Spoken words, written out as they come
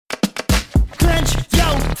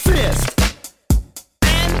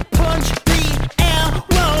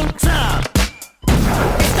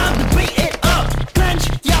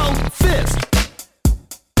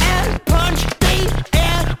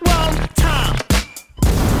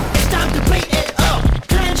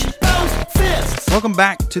Welcome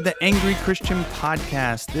back to the Angry Christian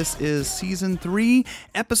Podcast. This is Season 3,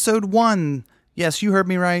 Episode 1. Yes, you heard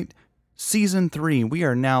me right. Season 3. We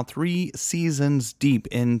are now 3 seasons deep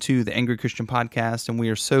into the Angry Christian Podcast, and we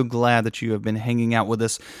are so glad that you have been hanging out with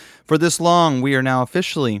us for this long. We are now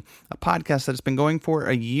officially a podcast that has been going for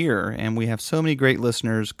a year, and we have so many great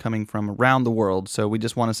listeners coming from around the world. So we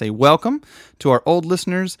just want to say welcome to our old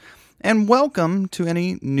listeners, and welcome to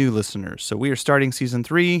any new listeners. So we are starting Season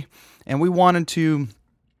 3, and we wanted to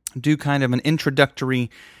do kind of an introductory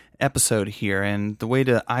episode here. And the way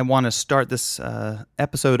I want to start this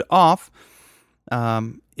episode off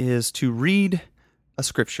is to read a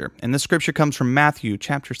scripture. And this scripture comes from Matthew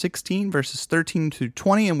chapter 16, verses 13 to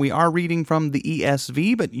 20. And we are reading from the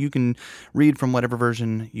ESV, but you can read from whatever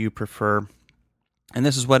version you prefer. And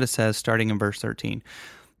this is what it says, starting in verse 13.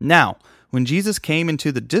 Now, when Jesus came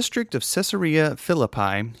into the district of Caesarea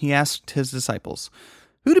Philippi, he asked his disciples,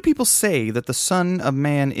 "Who do people say that the Son of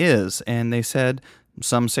Man is?" And they said,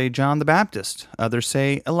 "Some say John the Baptist, others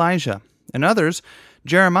say Elijah, and others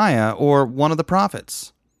Jeremiah or one of the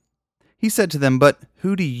prophets." He said to them, "But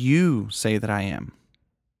who do you say that I am?"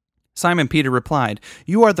 Simon Peter replied,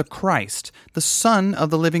 "You are the Christ, the Son of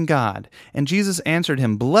the living God." And Jesus answered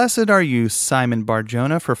him, "Blessed are you, Simon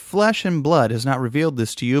Bar-Jonah, for flesh and blood has not revealed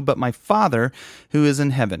this to you, but my Father who is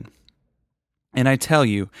in heaven. And I tell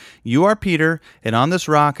you, you are Peter, and on this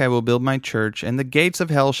rock I will build my church, and the gates of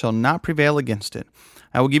hell shall not prevail against it.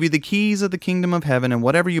 I will give you the keys of the kingdom of heaven, and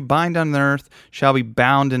whatever you bind on earth shall be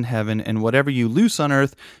bound in heaven, and whatever you loose on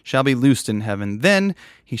earth shall be loosed in heaven." Then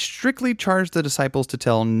he strictly charged the disciples to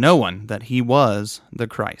tell no one that he was the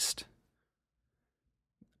Christ.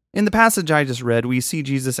 In the passage I just read, we see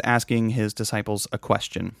Jesus asking his disciples a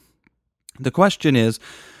question. The question is,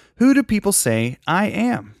 who do people say I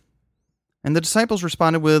am? And the disciples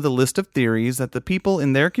responded with a list of theories that the people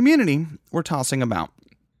in their community were tossing about.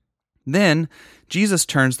 Then Jesus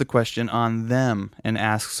turns the question on them and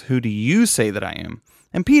asks, "Who do you say that I am?"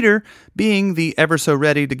 And Peter, being the ever so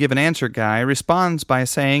ready to give an answer guy, responds by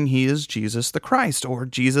saying he is Jesus the Christ, or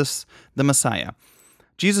Jesus the Messiah.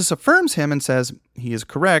 Jesus affirms him and says he is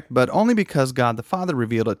correct, but only because God the Father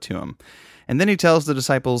revealed it to him. And then he tells the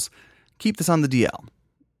disciples, keep this on the DL.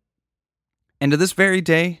 And to this very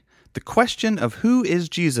day, the question of who is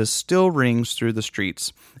Jesus still rings through the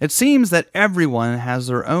streets. It seems that everyone has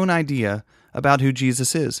their own idea about who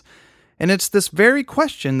Jesus is. And it's this very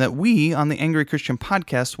question that we on the Angry Christian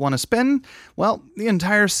Podcast want to spend, the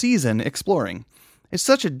entire season exploring. It's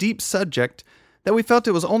such a deep subject that we felt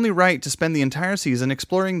it was only right to spend the entire season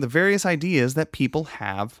exploring the various ideas that people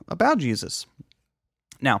have about Jesus.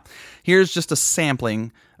 Now, here's just a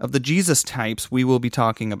sampling of the Jesus types we will be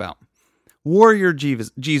talking about. Warrior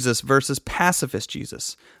Jesus versus pacifist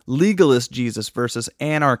Jesus, legalist Jesus versus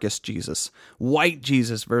anarchist Jesus, white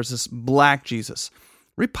Jesus versus black Jesus,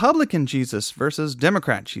 Republican Jesus versus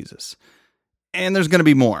Democrat Jesus. And there's going to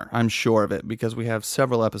be more, I'm sure of it, because we have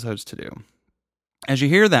several episodes to do. As you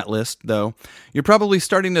hear that list, though, you're probably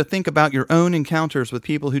starting to think about your own encounters with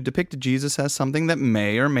people who depicted Jesus as something that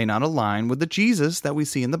may or may not align with the Jesus that we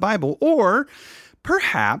see in the Bible, or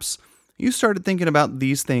perhaps you started thinking about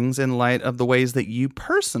these things in light of the ways that you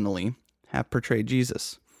personally have portrayed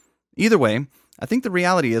Jesus. Either way, I think the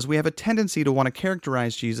reality is we have a tendency to want to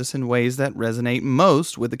characterize Jesus in ways that resonate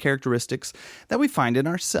most with the characteristics that we find in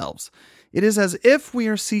ourselves. It is as if we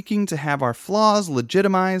are seeking to have our flaws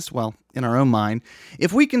legitimized, in our own mind,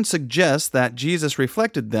 if we can suggest that Jesus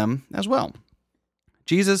reflected them as well.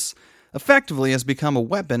 Jesus effectively has become a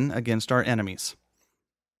weapon against our enemies.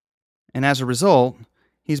 And as a result,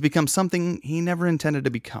 he's become something he never intended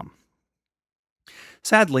to become.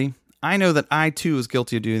 Sadly, I know that I too was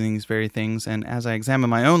guilty of doing these very things, and as I examine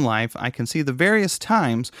my own life, I can see the various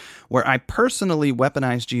times where I personally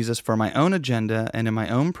weaponized Jesus for my own agenda and in my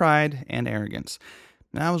own pride and arrogance.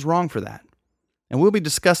 And I was wrong for that. And we'll be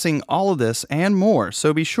discussing all of this and more,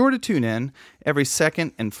 so be sure to tune in every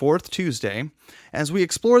second and fourth Tuesday as we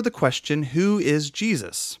explore the question, who is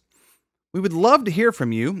Jesus? We would love to hear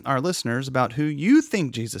from you, our listeners, about who you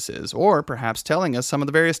think Jesus is, or perhaps telling us some of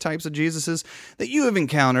the various types of Jesuses that you have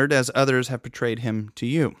encountered as others have portrayed him to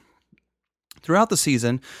you. Throughout the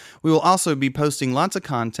season, we will also be posting lots of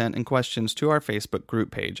content and questions to our Facebook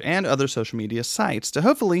group page and other social media sites to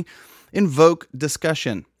hopefully invoke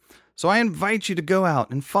discussion. So I invite you to go out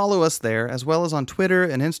and follow us there, as well as on Twitter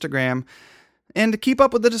and Instagram, and to keep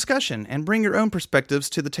up with the discussion and bring your own perspectives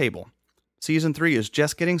to the table. Season 3 is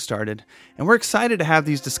just getting started, and we're excited to have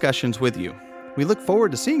these discussions with you. We look forward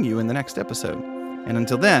to seeing you in the next episode. And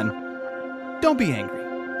until then, don't be angry.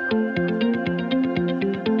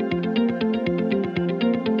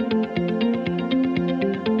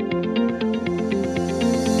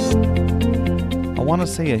 want to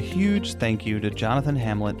say a huge thank you to Jonathan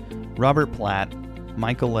Hamlet, Robert Platt,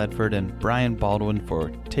 Michael Ledford, and Brian Baldwin for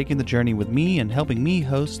taking the journey with me and helping me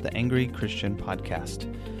host the Angry Christian Podcast.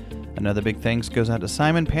 Another big thanks goes out to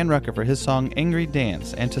Simon Panrucker for his song Angry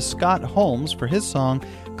Dance, and to Scott Holmes for his song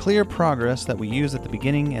Clear Progress that we use at the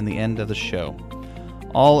beginning and the end of the show.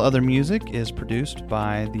 All other music is produced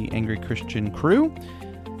by the Angry Christian crew.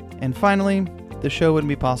 And finally, the show wouldn't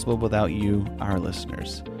be possible without you, our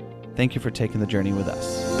listeners. Thank you for taking the journey with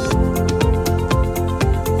us.